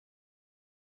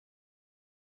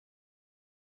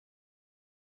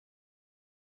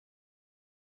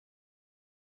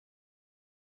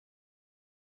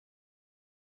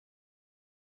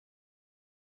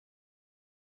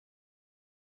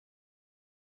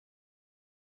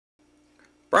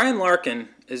Brian Larkin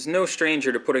is no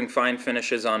stranger to putting fine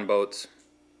finishes on boats.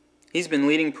 He's been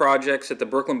leading projects at the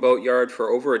Brooklyn Boatyard for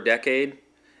over a decade,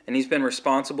 and he's been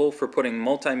responsible for putting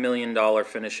multi-million-dollar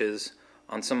finishes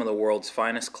on some of the world's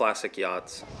finest classic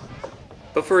yachts.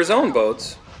 But for his own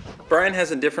boats, Brian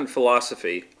has a different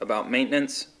philosophy about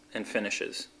maintenance and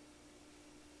finishes.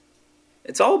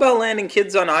 It's all about landing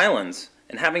kids on islands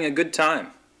and having a good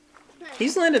time.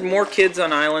 He's landed more kids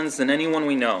on islands than anyone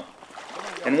we know.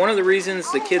 And one of the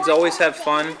reasons the kids always have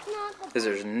fun is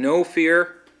there's no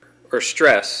fear or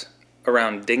stress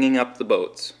around dinging up the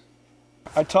boats.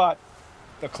 I taught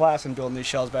the class in building these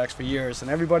shells backs for years, and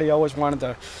everybody always wanted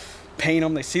to paint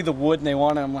them. They see the wood and they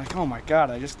want it. I'm like, oh my God,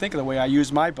 I just think of the way I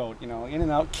use my boat, in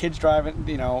and out, kids driving,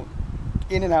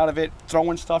 in and out of it,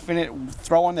 throwing stuff in it,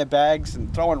 throwing their bags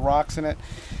and throwing rocks in it.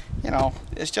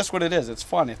 It's just what it is. It's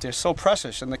fun. If they're so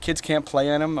precious and the kids can't play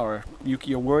in them, or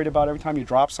you're worried about every time you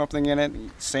drop something in it,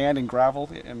 sand and gravel.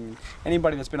 And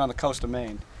anybody that's been on the coast of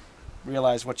Maine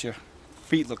realize what your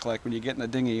feet look like when you get in a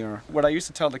dinghy. Or what I used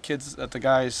to tell the kids, the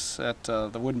guys at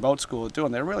the wooden boat school are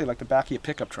doing, they're really like the back of your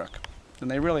pickup truck.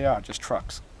 And they really are just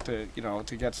trucks to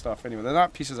get stuff anyway. They're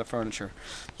not pieces of furniture.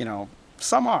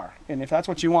 Some are. And if that's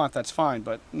what you want, that's fine,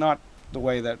 but not the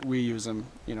way that we use them,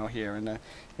 here. And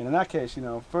in that case,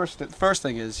 the first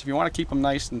thing is, if you want to keep them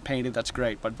nice and painted, that's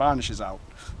great, but varnish is out.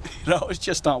 It's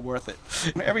just not worth it.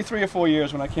 Every 3 or 4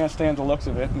 years, when I can't stand the looks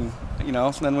of it, and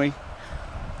then we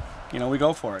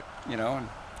go for it, and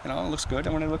it looks good.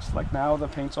 And when it looks like now, the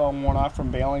paint's all worn off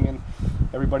from bailing and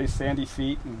everybody's sandy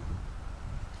feet, and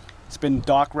it's been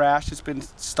dock rash, it's been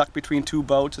stuck between two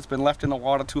boats, it's been left in the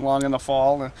water too long in the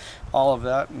fall, and all of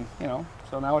that, and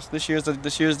so now this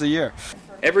year's the year.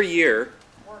 Every year,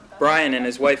 Brian and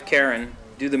his wife Karen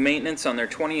do the maintenance on their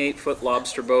 28-foot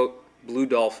lobster boat, Blue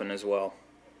Dolphin, as well.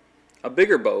 A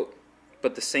bigger boat,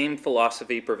 but the same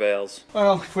philosophy prevails.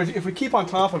 Well, if we keep on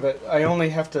top of it, I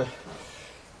only have to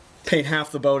paint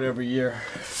half the boat every year,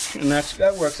 and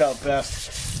that works out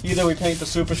best. Either we paint the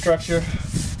superstructure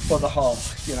or the hull,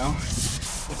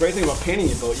 The great thing about painting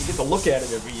your boat, you get to look at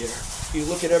it every year. You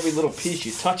look at every little piece,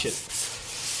 you touch it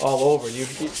all over. You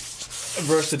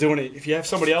averse to doing it. If you have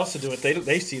somebody else to do it,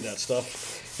 they see that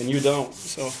stuff, and you don't.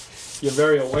 So you're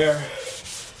very aware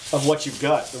of what you've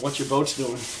got and what your boat's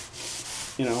doing.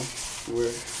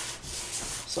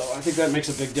 So I think that makes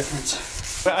a big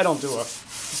difference. I don't do a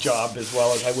job as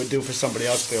well as I would do for somebody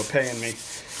else if they were paying me.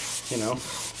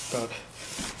 About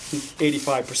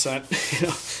 85%.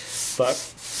 But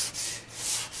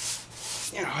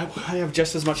I have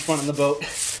just as much fun on the boat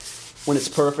when it's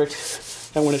perfect.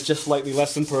 And when it's just slightly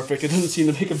less than perfect, it doesn't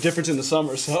seem to make a difference in the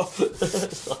summer, so.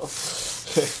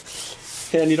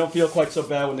 And you don't feel quite so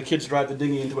bad when the kids drive the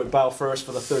dinghy into it bow first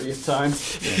for the 30th time.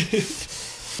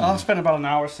 Yeah. I'll spend about an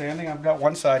hour sanding. I've got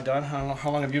one side done. I don't know,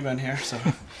 how long have you been here? So,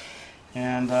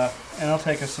 and it'll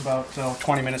take us about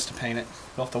 20 minutes to paint it.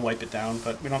 We'll have to wipe it down,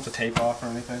 but we don't have to tape off or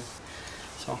anything.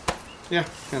 So, yeah,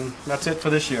 and that's it for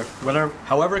this year.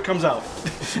 However it comes out.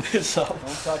 So,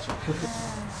 don't touch it.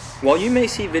 While you may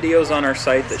see videos on our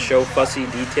site that show fussy,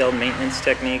 detailed maintenance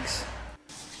techniques,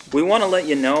 we want to let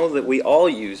you know that we all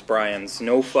use Brian's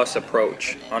no-fuss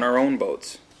approach on our own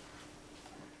boats.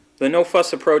 The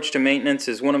no-fuss approach to maintenance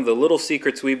is one of the little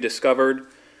secrets we've discovered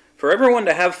for everyone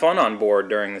to have fun on board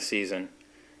during the season,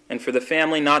 and for the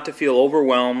family not to feel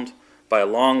overwhelmed by a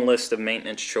long list of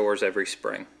maintenance chores every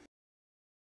spring.